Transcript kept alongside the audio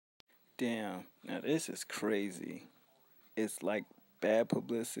Damn, now this is crazy. It's like bad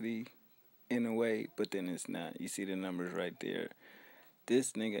publicity in a way, but then it's not. You see the numbers right there.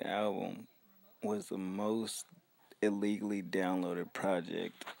 This nigga album was the most illegally downloaded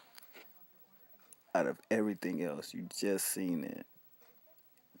project out of everything else. You just seen it.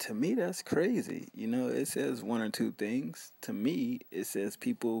 To me, that's crazy. You know, it says one or two things. To me, it says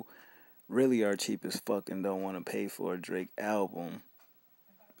people really are cheap as fuck and don't want to pay for a Drake album.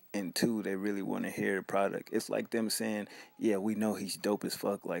 And two, they really want to hear the product. It's like them saying, yeah, we know he's dope as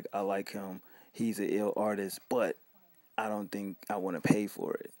fuck. Like, I like him. He's an ill artist, but I don't think I want to pay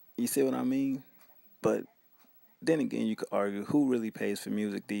for it. You see what I mean? But then again, you could argue, who really pays for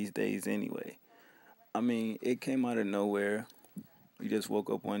music these days anyway? I mean, it came out of nowhere. You just woke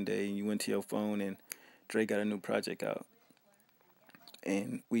up one day and you went to your phone and Drake got a new project out.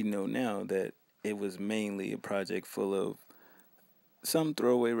 And we know now that it was mainly a project full of some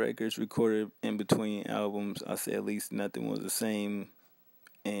throwaway records recorded in between albums. I say at least nothing was the same,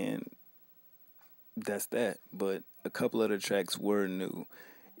 and that's that. But a couple of the tracks were new.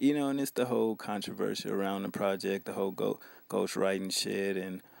 You know, and it's the whole controversy around the project, the whole ghost writing shit,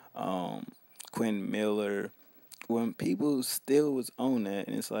 and Quinn Miller. When people still was on that,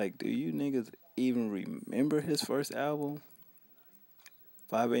 and it's like, do you niggas even remember his first album?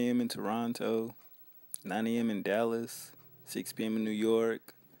 5 a.m. in Toronto, 9 a.m. in Dallas, 6 p.m. in New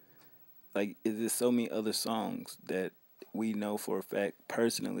York. Like, is there so many other songs that we know for a fact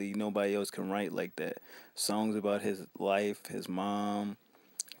personally nobody else can write like that? Songs about his life, his mom,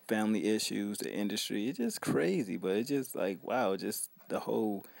 family issues, the industry. It's just crazy, but it's just like, wow, just the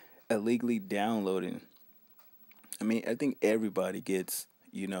whole illegally downloading. I mean, I think everybody gets,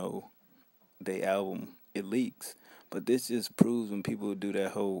 you know, the album, it leaks. But this just proves when people do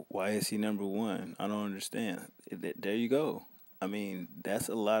that whole, why is he number one? I don't understand. There you go. I mean, that's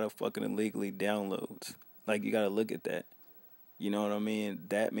a lot of fucking illegally downloads. Like, you got to look at that. You know what I mean?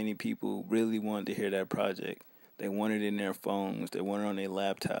 That many people really wanted to hear that project. They want it in their phones. They want it on their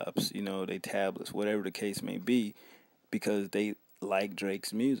laptops, you know, their tablets, whatever the case may be, because they like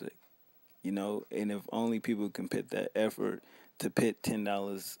Drake's music. You know, and if only people can put that effort to put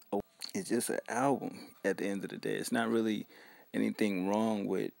 $10 away. It's just an album at the end of the day. It's not really anything wrong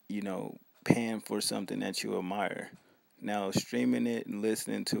with, you know, paying for something that you admire. Now, streaming it and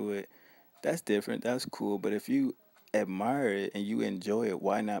listening to it, that's different. That's cool. But if you admire it and you enjoy it,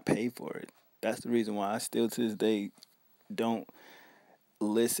 why not pay for it? That's the reason why I still to this day don't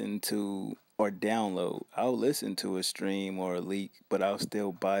listen to or download. I'll listen to a stream or a leak, but I'll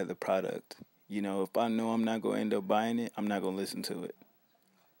still buy the product. You know, if I know I'm not going to end up buying it, I'm not going to listen to it.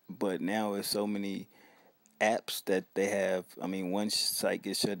 But now there's so many apps that they have. I mean, one site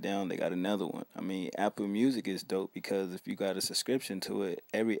gets shut down, they got another one. I mean, Apple Music is dope because if you got a subscription to it,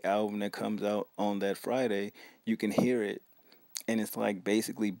 every album that comes out on that Friday, you can hear it. And it's like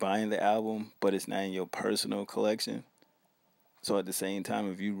basically buying the album, but it's not in your personal collection. So at the same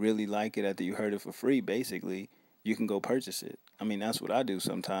time, if you really like it after you heard it for free, basically, you can go purchase it. I mean, that's what I do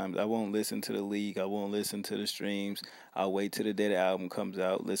sometimes. I won't listen to the league. I won't listen to the streams. I'll wait till the day the album comes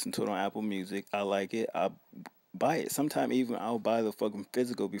out, listen to it on Apple Music. I like it. I'll buy it. Sometimes even I'll buy the fucking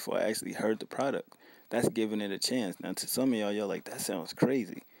physical before I actually heard the product. That's giving it a chance. Now, to some of y'all like, that sounds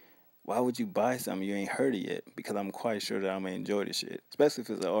crazy. Why would you buy something you ain't heard it yet? Because I'm quite sure that I'm going to enjoy the shit, especially if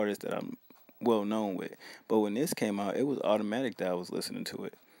it's an artist that I'm well known with. But when this came out, it was automatic that I was listening to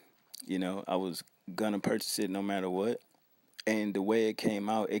it. You know, I was gonna purchase it no matter what. And the way it came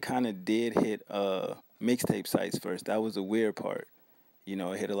out, it kind of did hit mixtape sites first. That was the weird part. You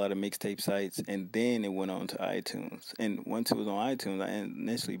know, it hit a lot of mixtape sites, and then it went on to iTunes. And once it was on iTunes, I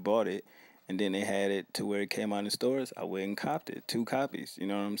initially bought it, and then they had it to where it came out in the stores. I went and copped it, 2 copies. You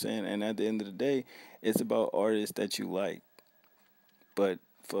know what I'm saying? And at the end of the day, it's about artists that you like. But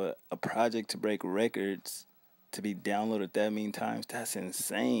for a project to break records, to be downloaded that many times, that's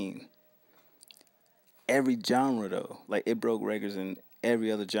insane. Every genre, though, like, it broke records in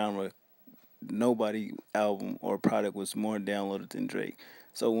every other genre. Nobody album or product was more downloaded than Drake.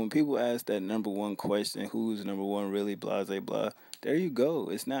 So when people ask that number one question, who's number one really, blah, blah, blah, there you go.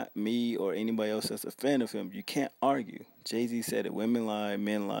 It's not me or anybody else that's a fan of him. You can't argue. Jay-Z said it. Women lie,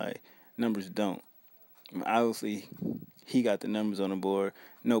 men lie. Numbers don't. I mean, obviously, he got the numbers on the board.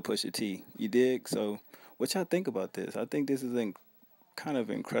 No Pusha T. You dig? So what y'all think about this? I think this is a kind of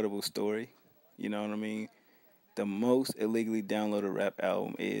incredible story. You know what I mean? The most illegally downloaded rap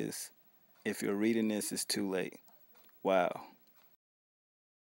album is, if you're reading this, it's too late. Wow.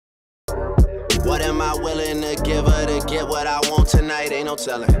 What am I willing to give her to get what I want tonight? Ain't no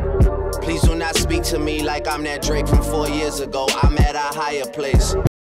telling. Please do not speak to me like I'm that Drake from 4 years ago. I'm at a higher place.